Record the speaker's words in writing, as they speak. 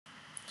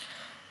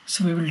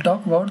So we will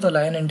talk about the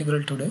line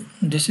integral today.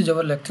 This is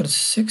our lecture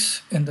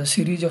 6 in the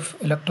series of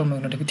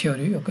electromagnetic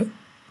theory. Okay,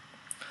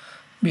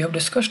 we have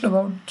discussed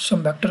about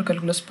some vector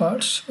calculus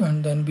parts,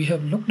 and then we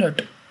have looked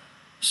at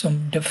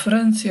some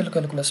differential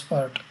calculus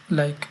part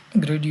like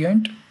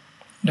gradient,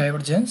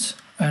 divergence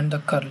and the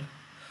curl.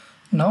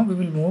 Now we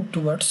will move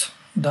towards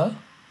the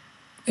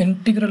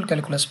integral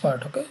calculus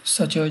part, okay,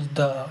 such as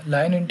the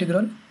line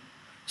integral,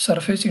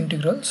 surface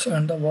integrals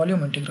and the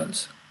volume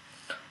integrals.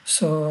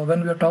 So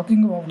when we are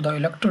talking about the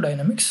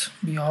electrodynamics,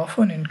 we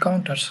often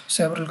encounter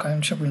several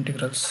kinds of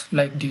integrals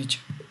like these: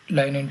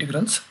 line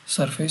integrals,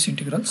 surface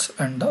integrals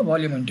and the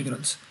volume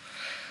integrals.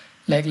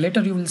 Like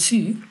later you will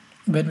see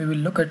when we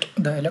will look at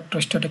the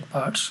electrostatic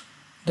parts,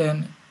 then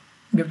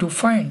we have to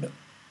find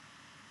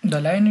the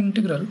line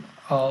integral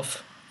of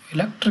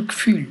electric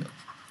field.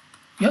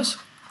 Yes,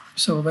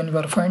 so when we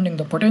are finding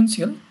the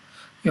potential,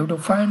 you have to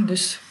find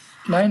this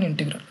line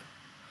integral.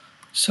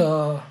 So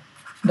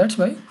that's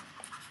why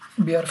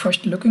we are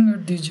first looking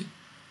at these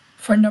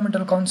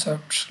fundamental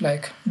concepts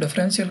like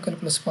differential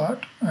calculus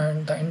part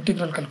and the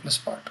integral calculus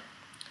part.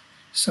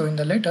 So in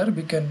the later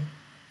we can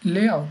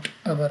lay out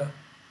our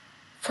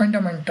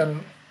fundamental,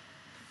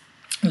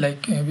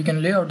 we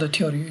can lay out the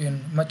theory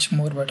in much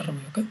more better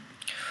way. Okay,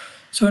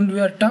 so when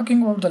we are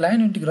talking about the line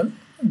integral,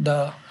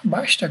 the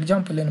best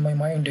example in my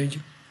mind is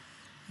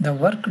the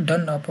work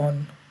done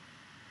upon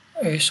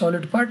a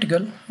solid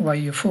particle by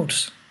a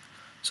force.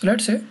 So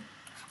let's say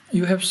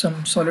you have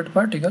some solid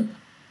particle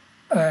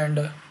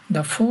and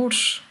the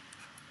force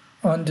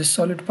on this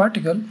solid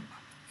particle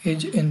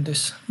is in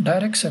this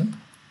direction,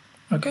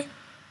 okay,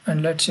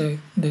 and let's say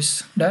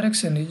this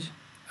direction is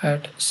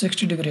at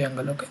 60-degree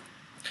angle, okay,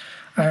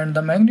 and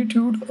the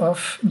magnitude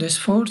of this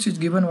force is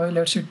given by,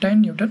 let's say,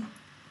 10 Newton,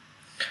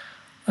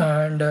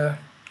 and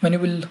when you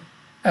will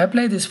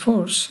apply this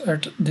force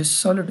at this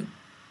solid,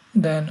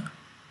 then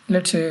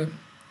let's say,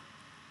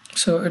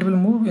 so it will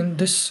move in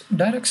this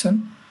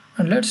direction,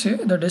 and let's say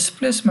the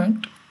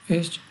displacement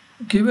is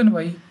given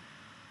by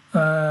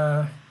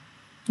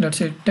let's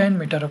say 10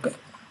 meter, okay.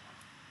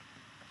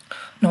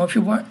 Now if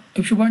you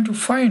want to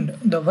find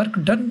the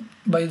work done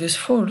by this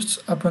force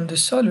upon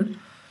this solid,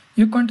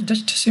 you can't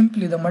just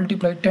simply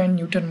multiply 10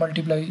 Newton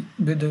multiply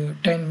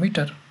with 10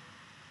 meter,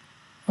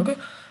 okay.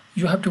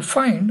 You have to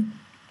find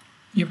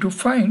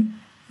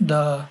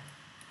the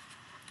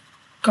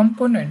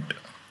component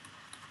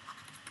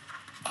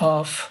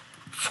of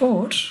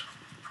force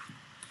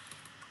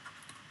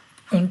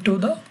into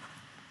the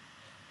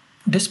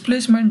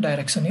displacement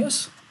direction.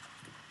 Yes,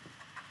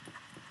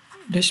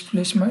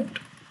 displacement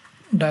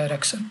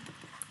direction,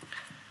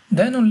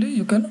 then only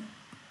you can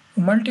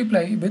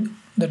multiply with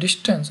the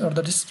distance or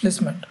the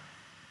displacement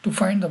to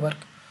find the work.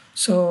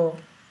 So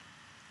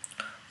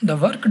the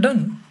work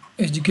done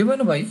is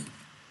given by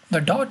the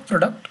dot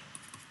product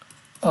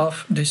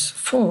of this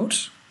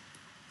force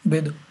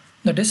with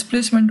the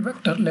displacement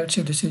vector. Let's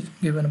say this is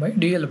given by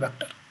dl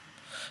vector,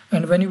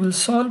 and when you will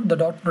solve the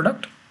dot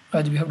product,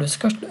 as we have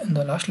discussed in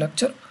the last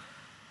lecture,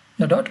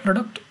 the dot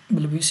product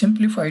will be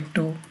simplified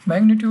to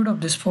magnitude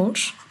of this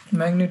force,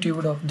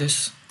 magnitude of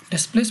this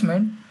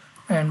displacement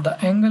and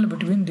the angle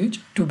between these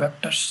two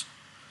vectors,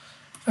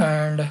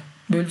 and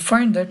we will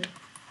find that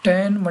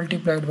 10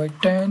 multiplied by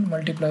 10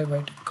 multiplied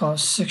by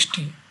cos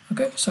 60,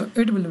 okay, so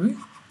it will be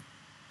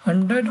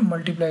 100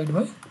 multiplied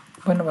by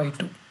 1 by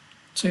 2,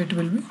 so it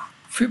will be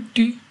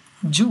 50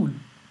 joule.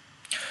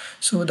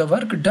 So the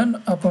work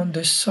done upon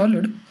this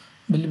solid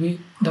will be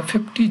the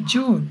 50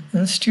 joule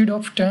instead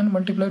of 10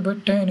 multiplied by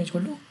 10 is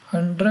equal to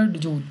 100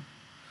 joule.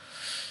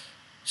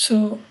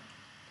 So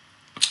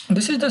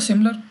this is the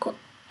similar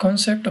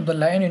concept of the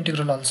line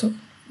integral also,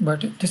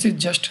 but this is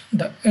just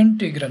the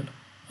integral,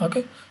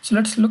 okay. So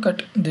let's look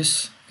at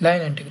this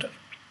line integral.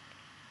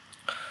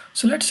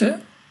 So let's say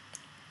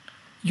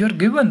you're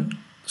given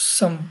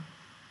some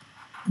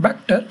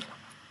vector.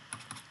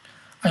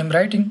 I'm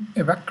writing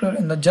a vector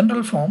in the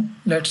general form.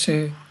 Let's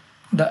say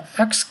the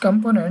x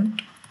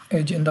component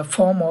is in the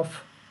form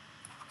of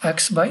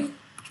x by,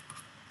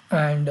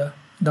 and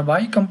the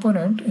y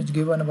component is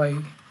given by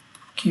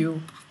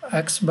q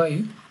x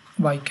by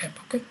y cap,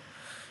 okay.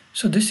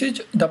 So this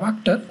is the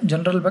vector,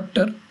 general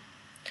vector.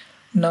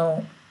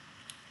 Now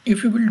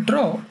if you will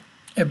draw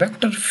a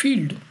vector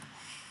field,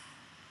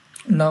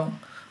 now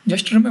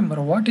just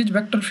remember what is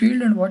vector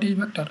field and what is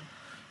vector.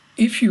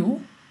 If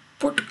you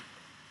put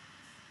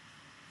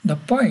the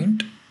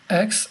point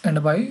x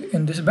and y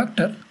in this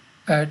vector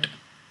at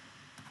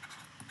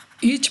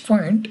each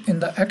point in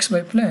the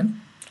xy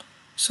plane,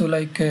 so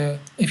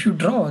if you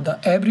draw the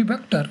every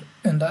vector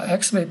in the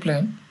xy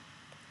plane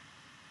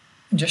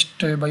just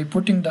by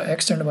putting the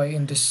x and y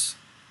in this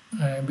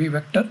v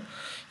vector,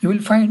 you will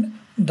find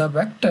the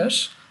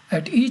vectors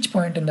at each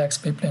point in the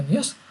xy plane.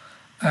 Yes,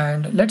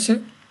 and let's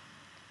say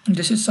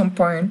this is some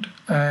point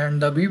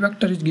and the v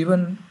vector is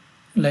given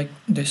like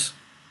this,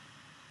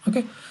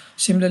 okay.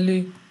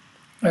 Similarly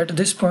at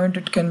this point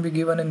it can be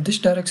given in this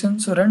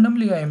direction, so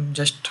randomly I am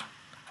just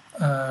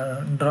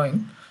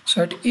drawing.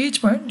 So at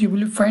each point you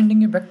will be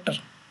finding a vector.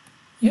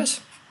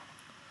 Yes,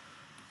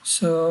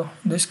 So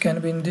this can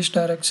be in this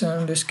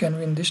direction, this can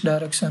be in this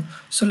direction.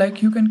 So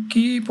like you can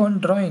keep on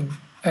drawing.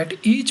 At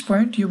each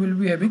point you will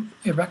be having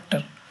a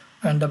vector,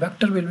 and the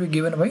vector will be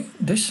given by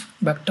this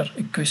vector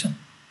equation.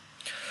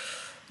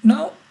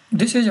 Now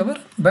this is our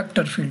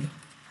vector field.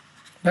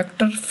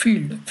 Vector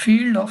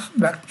field of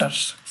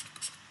vectors.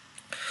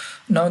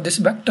 Now this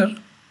vector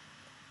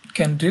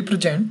can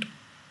represent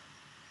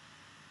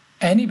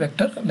any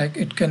vector, like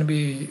it can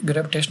be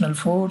gravitational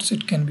force,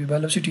 it can be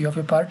velocity of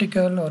a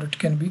particle, or it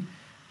can be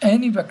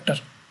any vector.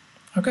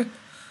 Okay,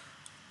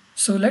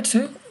 so let's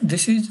say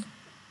this is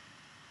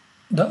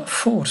the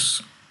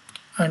force,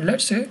 and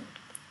let's say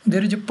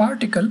there is a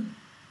particle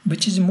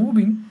which is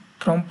moving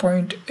from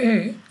point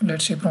A,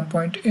 let's say from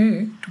point A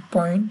to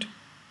point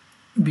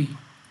B.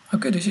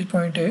 Okay, this is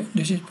point A,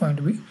 this is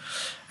point B,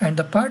 and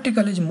the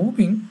particle is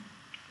moving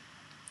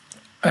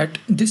at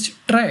this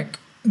track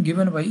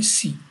given by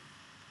C.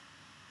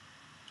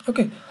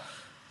 Okay,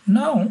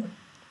 now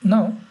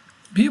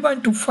we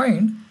want to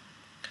find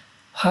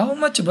how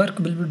much work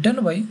will be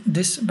done by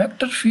this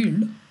vector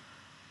field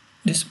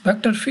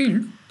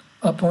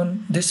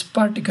upon this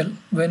particle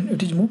when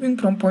it is moving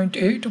from point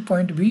A to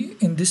point B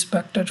in this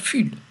vector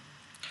field.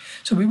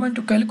 So we want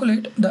to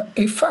calculate the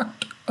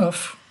effect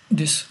of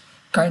this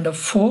kind of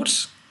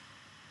force.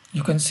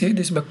 You can say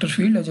this vector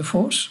field as a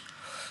force.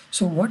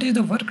 So what is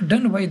the work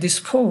done by this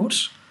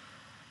force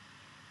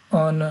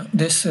on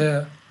this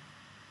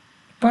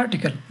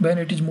particle when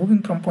it is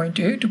moving from point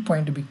A to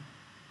point B?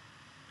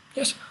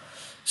 Yes.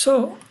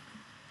 So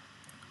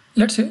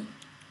let's say,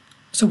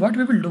 so what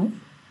we will do,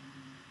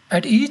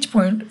 at each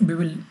point we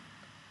will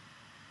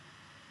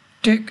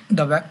take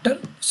the vector.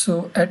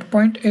 So at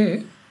point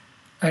A,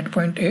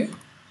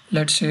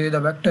 let's say the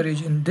vector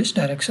is in this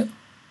direction.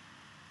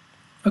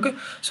 Okay,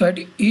 so at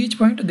each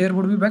point there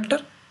would be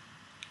vector.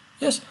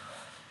 Yes,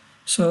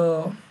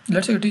 so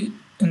let's say it is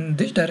in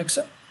this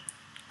direction,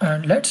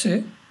 and let's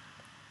say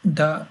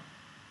the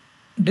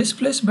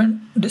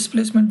displacement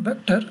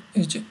vector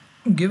is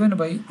given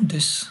by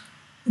this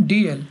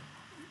dl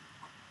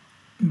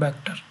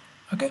vector.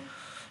 Okay,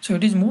 so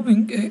it is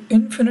moving a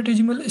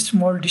infinitesimal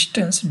small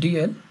distance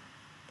dl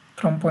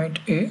from point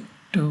A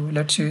to,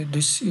 let's say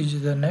this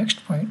is the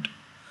next point.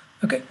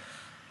 Okay,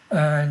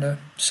 and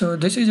so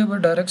this is our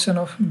direction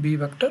of B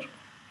vector,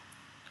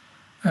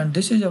 and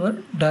this is our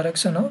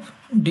direction of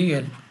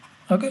dl.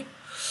 Okay,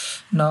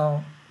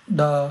 now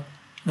the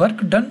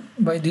work done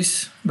by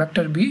this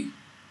vector B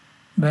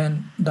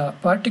when the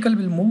particle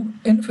will move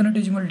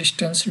infinitesimal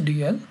distance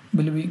dl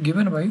will be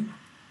given by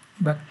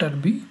vector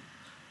B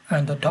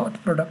and the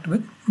dot product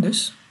with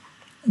this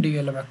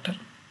dl vector.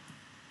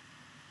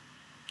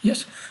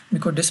 Yes,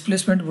 because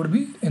displacement would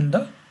be in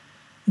the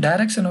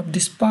direction of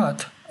this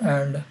path,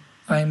 and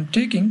I am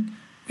taking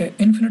a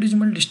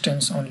infinitesimal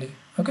distance only.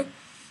 Okay,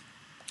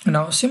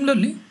 now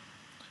similarly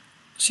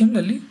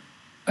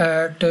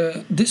at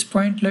this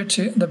point, let's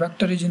say the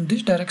vector is in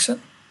this direction.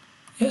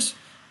 Yes,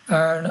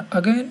 and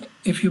again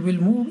if you will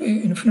move a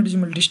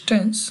infinitesimal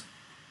distance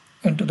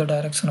into the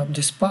direction of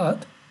this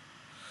path,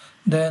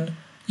 then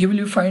you will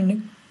be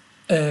finding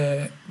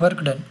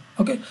work done.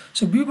 Okay,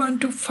 so we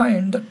want to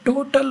find the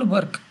total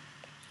work.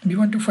 We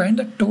want to find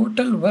the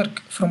total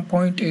work from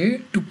point A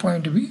to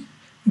point B,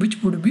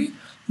 which would be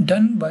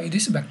done by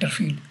this vector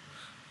field.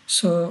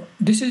 So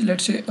this is,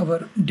 let's say,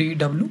 our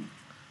dw,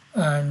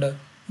 and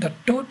the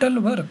total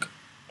work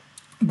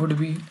would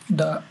be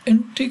the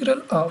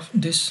integral of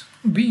this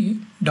B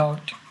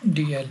dot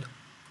dl.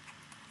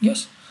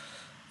 Yes,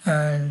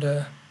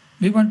 and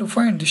we want to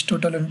find this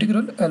total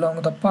integral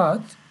along the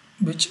path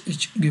which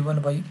is given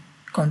by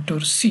contour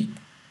C.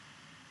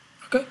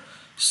 Okay,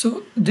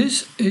 so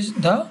this is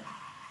the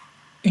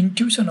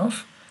intuition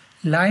of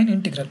line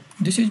integral.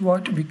 This is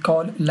what we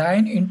call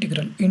line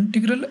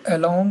integral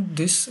along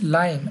this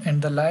line,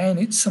 and the line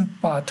is some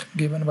path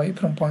given by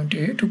from point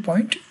A to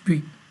point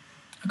B.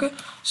 Okay,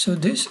 so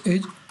this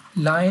is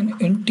line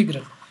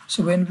integral.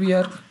 So when we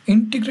are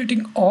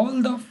integrating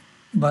all the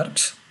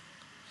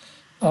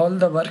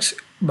works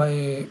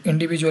by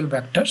individual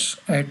vectors,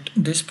 at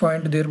this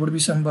point there would be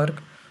some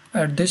work.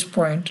 At this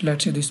point,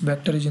 let's say this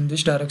vector is in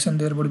this direction,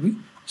 there would be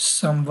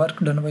some work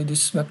done by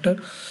this vector.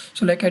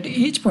 So like at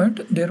each point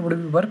there would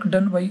be work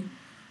done by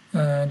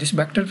this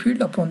vector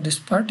field upon this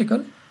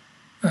particle,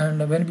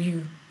 and when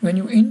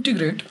you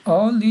integrate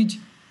all these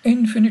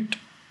infinite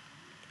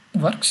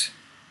works,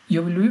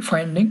 you will be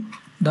finding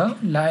the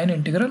line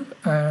integral,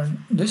 and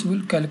this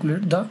will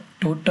calculate the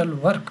total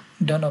work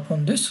done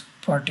upon this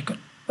particle.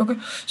 Okay,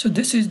 so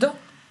this is the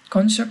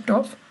concept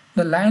of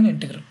the line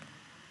integral.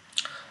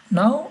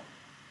 Now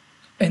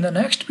in the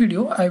next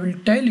video I will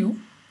tell you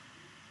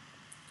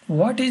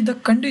what is the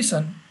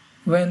condition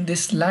when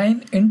this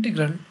line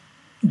integral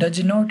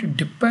does not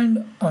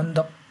depend on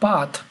the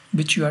path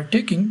which you are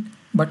taking,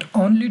 but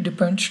only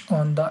depends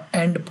on the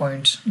end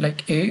points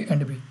like A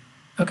and B.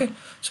 Okay,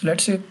 so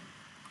let's say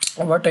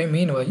what I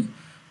mean by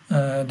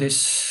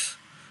this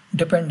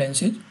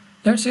dependency.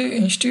 Let's say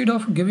instead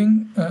of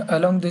giving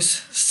along this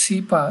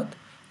C path,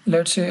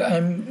 let's say I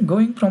am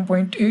going from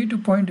point A to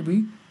point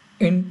B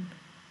in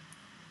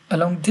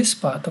along this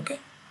path, okay,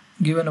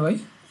 given by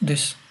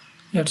this.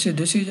 Let's say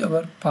this is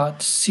our path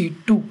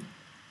C2.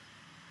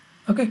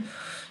 Okay,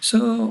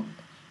 so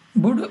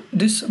would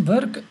this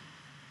work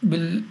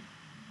will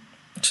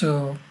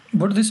so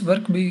would this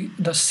work be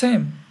the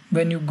same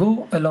when you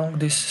go along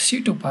this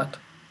C2 path?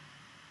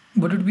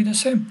 Would it be the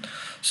same?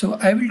 So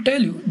I will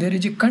tell you there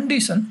is a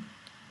condition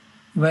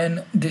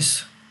when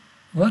this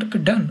work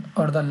done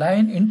or the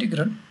line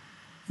integral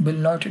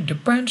will not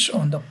depends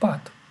on the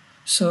path.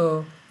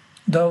 So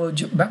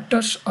those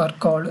vectors are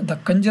called the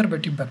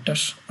conservative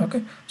vectors.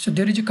 Okay, so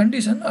there is a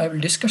condition, I will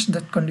discuss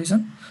that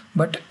condition,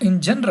 but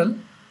in general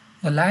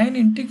the line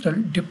integral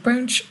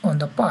depends on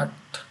the path.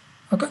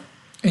 Okay,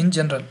 in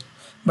general,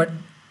 but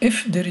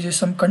if there is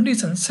some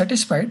condition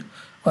satisfied,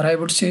 or I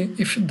would say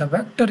if the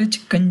vector is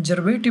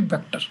conservative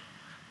vector,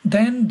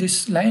 then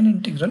this line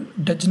integral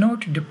does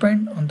not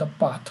depend on the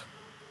path.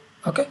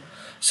 Okay,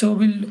 so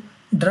we'll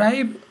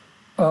drive,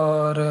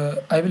 or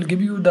I will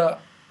give you the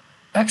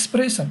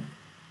expression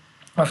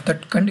of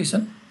that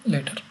condition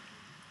later.